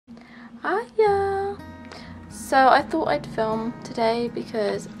Hiya! So I thought I'd film today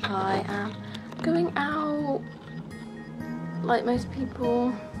because I am going out like most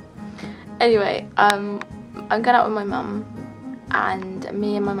people. Anyway, I'm going out with my mum, and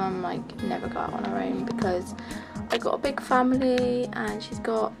me and my mum like never go out on our own because I got a big family and she's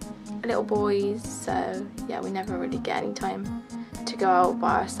got little boys, so yeah, we never really get any time to go out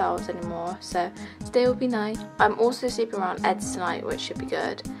by ourselves anymore. So today will be nice. I'm also sleeping around Ed's tonight, which should be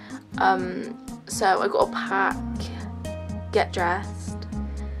good. So I got to pack, get dressed,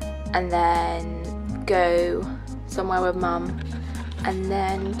 and then go somewhere with mum, and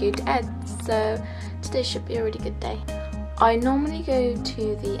then go to Ed's. So today should be a really good day. I normally go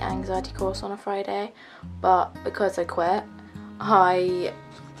to the anxiety course on a Friday, but because I quit, I'm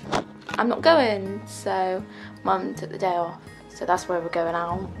not going. So mum took the day off, so that's why we're going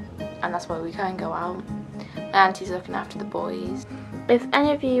out, and that's why we can go out. My auntie's looking after the boys. If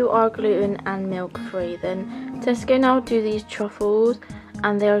any of you are gluten and milk free, then Tesco now do these truffles,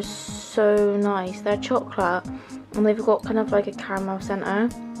 and they are so nice. They're chocolate and they've got kind of like a caramel centre,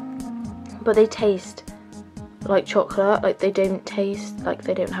 but they taste like chocolate. Like they don't taste like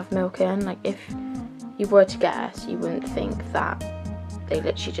they don't have milk in. Like if you were to guess, you wouldn't think that they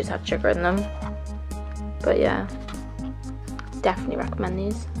literally just had sugar in them. But yeah, definitely recommend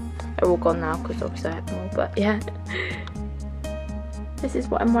these. They're all gone now because obviously I had them all, but yeah. This is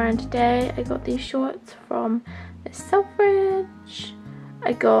what I'm wearing today. I got these shorts from Miss Selfridge.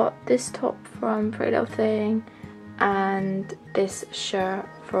 I got this top from Pretty Little Thing, and this shirt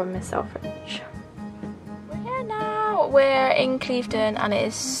from Miss Selfridge. We're here now. We're in Clevedon, and it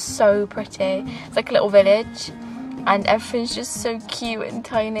is so pretty. It's like a little village, and everything's just so cute and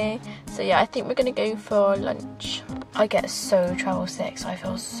tiny. So yeah, I think we're gonna go for lunch. I get so travel sick, so I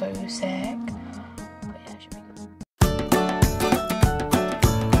feel so sick. But yeah, it should be good.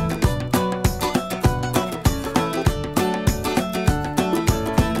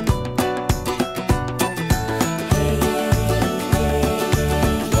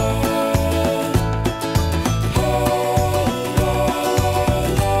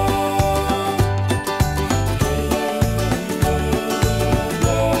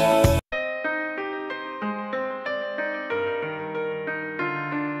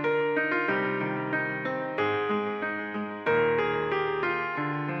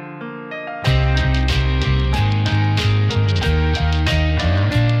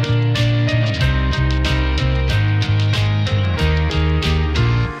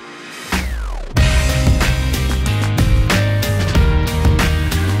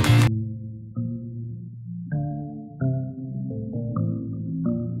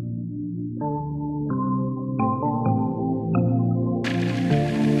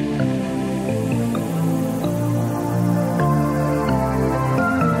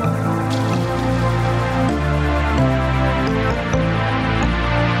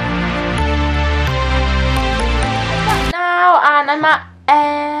 I'm at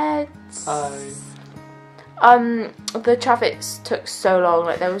Ed's. Hi. The traffic took so long,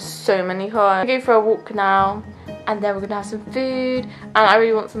 like there was so many cars. We're going for a walk now, and then we're gonna have some food, and I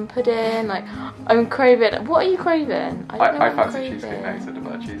really want some pudding. Like, I'm craving. What are you craving? I fancy cheesecake now, so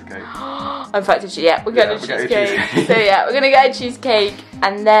about cheesecake. I'm fancy, yeah, we're going to cheesecake. So yeah, we're gonna get a cheesecake,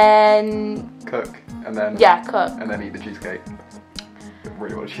 and then cook, and then cook, and then eat the cheesecake. I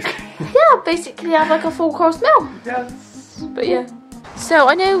really want a cheesecake. Yeah, basically have like a full course meal. Yes. But yeah. So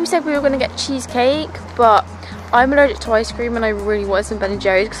I know we said we were going to get cheesecake, but I'm allergic to ice cream and I really wanted some Ben &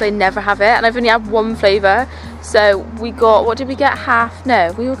 Jerry's because I never have it, and I've only had one flavour. So we got, what did we get? Half?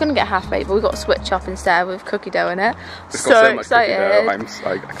 No, we were going to get half flavour. We got switch up instead with cookie dough in it. It's got so much excited.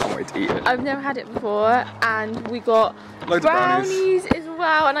 I can't wait to eat it. I've never had it before, and we got loads brownies as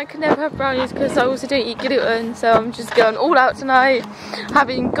well, and I can never have brownies because I also don't eat gluten, so I'm just going all out tonight,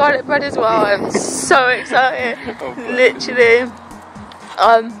 having garlic bread as well. I'm so excited. Literally.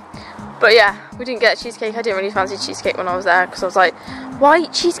 But yeah, we didn't get cheesecake. I didn't really fancy cheesecake when I was there because I was like, why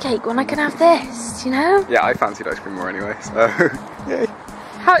eat cheesecake when I can have this, you know? Yeah, I fancied ice cream more anyway, so yay.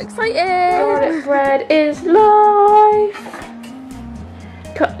 How exciting! Garlic bread is life!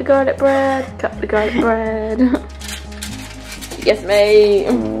 Cut the garlic bread, cut the garlic bread. Yes, mate.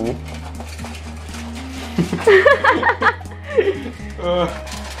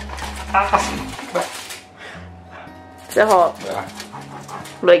 So hot. Yeah.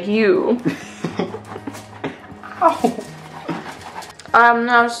 Like you. Ow. I'm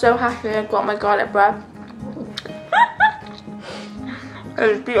now so happy I got my garlic bread.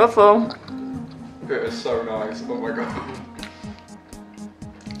 It's beautiful. It is so nice. Oh my god.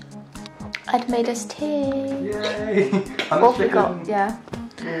 I'd made us tea. Yay! What we got? Yeah.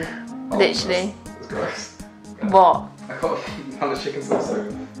 Literally. It's gross. What? I got a chicken sauce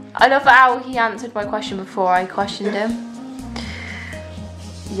over. I love how he answered my question before I questioned him.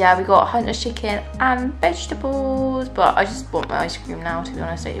 Yeah, we got Hunter's chicken and vegetables, but I just want my ice cream now, to be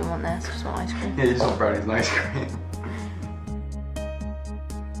honest. I don't want this, I just want ice cream. Yeah, you just want brownies and ice cream.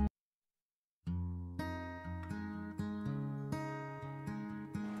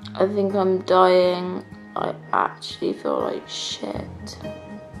 I think I'm dying. I actually feel like shit.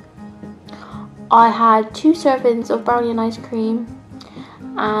 I had 2 servings of brownie and ice cream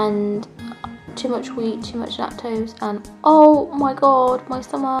and too much wheat, too much lactose, and oh my god, my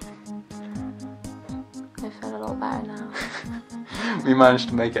stomach. I feel a lot better now. We managed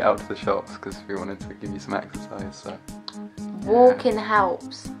to make it out to the shops because we wanted to give you some exercise, so. Walking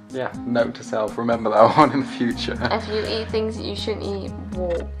helps. Yeah, note to self, remember that one in the future. If you eat things that you shouldn't eat,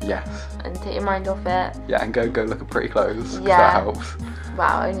 walk. Yes. And take your mind off it. Yeah, and go look at pretty clothes, because yeah. that helps.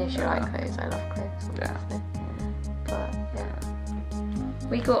 Wow, only if you like clothes. I love clothes. Yeah. But yeah.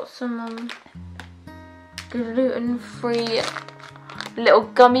 We got some gluten-free little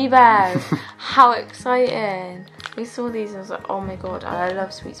gummy bears. How exciting. We saw these and I was like, oh my god, and I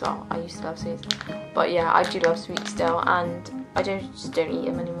love sweets. Well, I used to love sweets. But yeah, I do love sweets still, and I just don't eat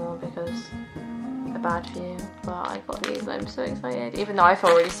them anymore because they're bad for you. But I got these and I'm so excited, even though I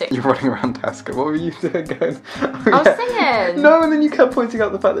felt really sick. You're running around Tesco. What were you doing going? Oh, I was singing. No, and then you kept pointing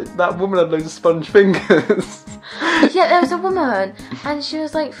out the fact that that woman had loads of sponge fingers. Yeah, there was a woman and she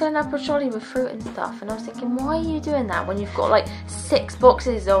was like filling up her trolley with fruit and stuff, and I was thinking, why are you doing that when you've got like 6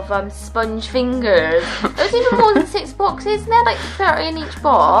 boxes of sponge fingers? It was even more than 6 boxes, and they're like 30 in each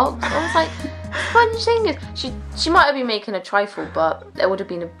box. I was like, sponge fingers. She might have been making a trifle, but it would have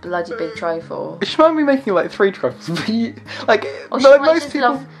been a bloody big trifle. She might be making like 3 trifles, but like, or no, like most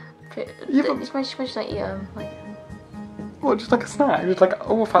people. Love, she might just like eat like. What, just like a snack? Just like,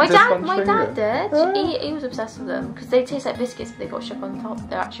 oh, fancy sponge my finger. dad did. He was obsessed with them because they taste like biscuits, but they got sugar on top.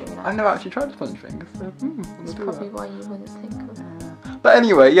 They're actually really nice. I've never actually tried sponge fingers. So, that's probably why you wouldn't think of it. But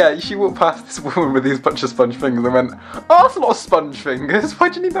anyway, yeah, she walked past this woman with these bunch of sponge fingers and went, oh, that's a lot of sponge fingers. Why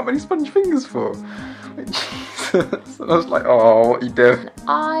do you need that many sponge fingers for? Like, Jesus. And I was like, oh, what are you doing?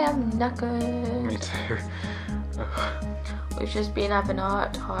 I am knackered. Me too. We've just been having a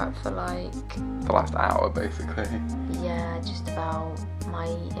heart-to-heart for like... the last hour, basically. Yeah, just about my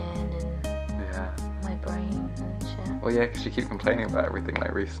eating and my brain and shit. Well, yeah, because you keep complaining about everything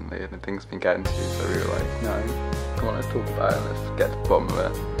like recently and things been getting to you, so we were like, no, come on, let's talk about it, let's get to the bottom of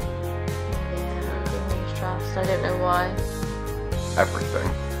it. Yeah, I'm really stressed. I don't know why. Everything.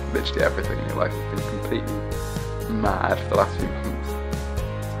 Literally everything in your life has been completely mad for the last few months.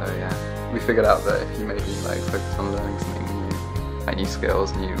 So yeah, we figured out that if you maybe like focus on learning something new, like new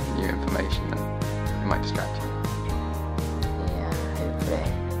skills, new information, then it might distract you. Yeah, hopefully.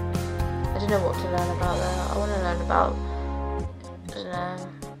 I don't know what to learn about though. I want to learn about, I don't know,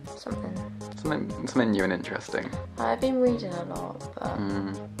 something new and interesting. I've been reading a lot, but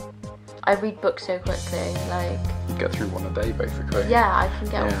I read books so quickly, like... You get through one a day, basically. Yeah, I can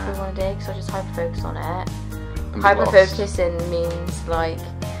get through one a day because I just hyper-focus on it. Hyper-focusing means, like,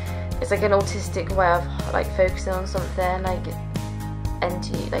 it's like an autistic way of, like, focusing on something, like,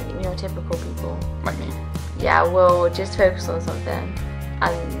 typical people. Like me. Yeah, will just focus on something,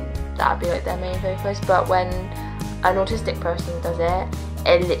 and that'd be, like, their main focus, but when an autistic person does it,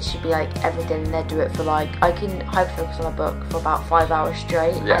 it'll literally be like everything, and they do it for like, I can hyper-focus on a book for about 5 hours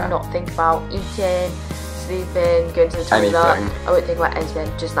straight and not think about eating, sleeping, going to the toilet. Anything. I won't think about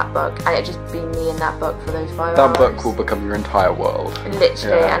anything, just that book, and it'd just be me in that book for those 5 hours. That book will become your entire world.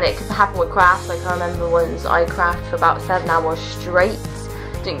 Literally, and it could happen with crafts. Like I remember once I crafted for about 7 hours straight,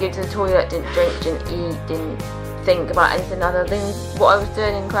 didn't go to the toilet, didn't drink, didn't eat, didn't think about anything other than what I was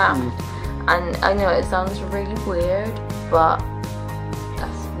doing in craft. And I know it sounds really weird, but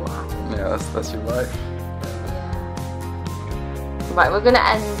that's what happens. Yeah, that's your life. Yeah. Right, we're gonna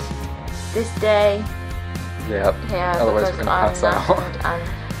end this day here. Otherwise we're gonna pass out.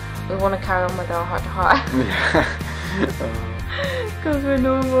 And we want to carry on with our heart-to-heart. Yeah. Because we're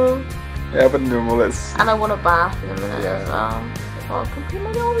normal. Yeah, but normal is. And I want a bath in a minute as well. I'll complete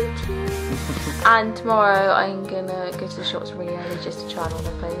my routine. And tomorrow I'm gonna go to the shops really early just to try on all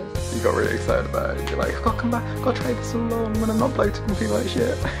the clothes. You got really excited about it. You're like, I've got to come back, I've got to try this all on when I'm not bloated and feel like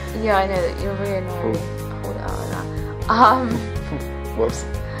shit. Yeah, I know that you're really annoying. Hold it out like that. Whoops.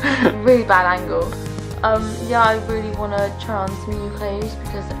 Really bad angle. Yeah, I really want to try on some new clothes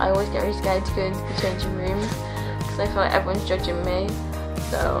because I always get really scared to go into the changing rooms because I feel like everyone's judging me.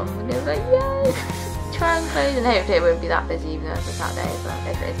 So I'm gonna be like, yay! Try on clothes, and hopefully it won't be that busy even though it's a Saturday, but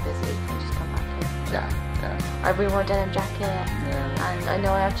if it is busy, you can just come back here. Yeah, I really want a denim jacket, and I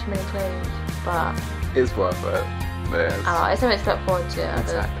know I have too many clothes, but it's worth it. It's something to look forward to.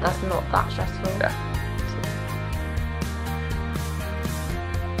 Exactly. That's not that stressful. Yeah.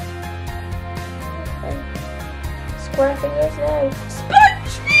 Square fingers, no.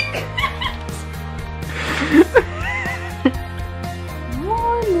 Sponge fingers!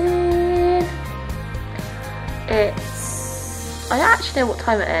 Morning! I actually know what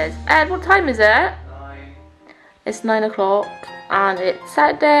time it is. Ed, what time is it? 9. It's 9 o'clock and it's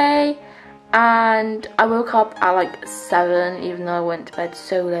Saturday, and I woke up at like 7 even though I went to bed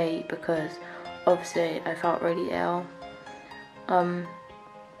so late because obviously I felt really ill.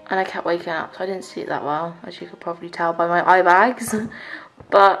 And I kept waking up, so I didn't sleep that well, as you could probably tell by my eye bags.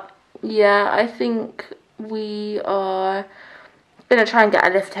 But yeah, I think we are gonna try and get a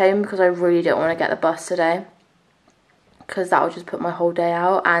lift home because I really don't want to get the bus today, because that would just put my whole day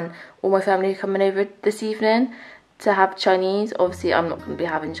out, and all my family are coming over this evening to have Chinese. Obviously I'm not going to be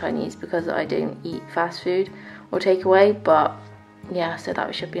having Chinese because I don't eat fast food or takeaway, but yeah, so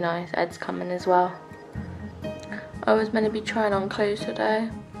that should be nice. Ed's coming as well. I was meant to be trying on clothes today,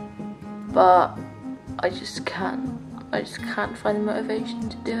 but I just can't find the motivation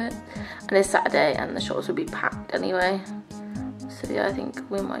to do it, and it's Saturday and the shops will be packed anyway. So yeah, I think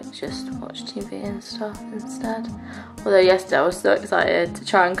we might just watch TV and stuff instead. Although yesterday I was so excited to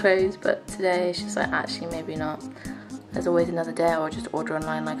try on clothes, but today it's just like, actually maybe not. There's always another day, or just order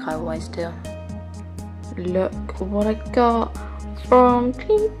online like I always do. Look what I got from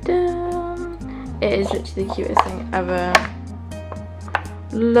Clevedon. It is literally the cutest thing ever.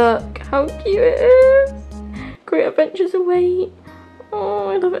 Look how cute it is. Great adventures await. Oh,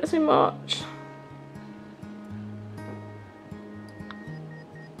 I love it so much.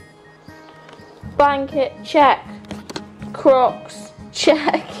 Blanket, check. Crocs,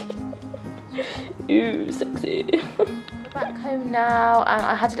 check. Ooh, sexy. We're back home now, and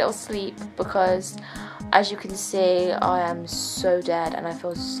I had a little sleep because, as you can see, I am so dead and I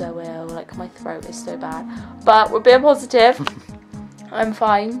feel so ill. Like, my throat is so bad. But we're being positive. I'm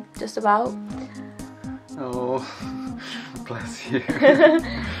fine, just about. Oh, bless you.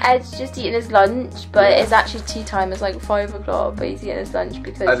 Ed's just eating his lunch, but it's actually tea time. It's like 5 o'clock, but he's eating his lunch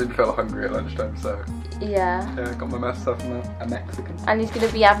because I didn't feel hungry at lunchtime, so yeah, I got my myself a Mexican. And he's going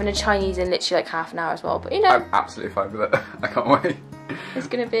to be having a Chinese in literally like half an hour as well, but you know, I'm absolutely fine with it. I can't wait. It's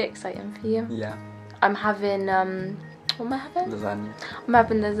going to be exciting for you. Yeah. I'm having what am I having? Lasagna. I'm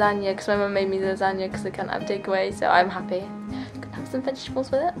having lasagna because my mum made me lasagna because I can't have takeaway, so I'm happy. Gonna have some vegetables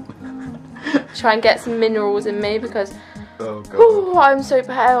with it. Try and get some minerals in me because I'm so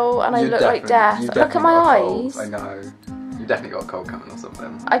pale and I look like death. Look at my eyes. I know. You definitely got a cold coming or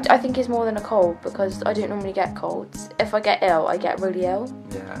something. I think it's more than a cold because I don't normally get colds. If I get ill, I get really ill.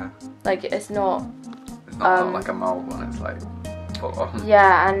 Yeah. Like it's not like a mild one, it's like full on.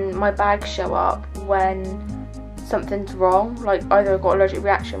 Yeah, and my bags show up when something's wrong. Like either I got an allergic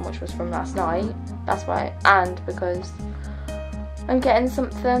reaction, which was from last night, that's why, and because I'm getting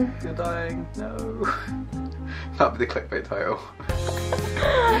something. You're dying. No. That'd be the clickbait title.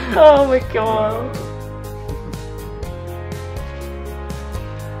 Oh my god.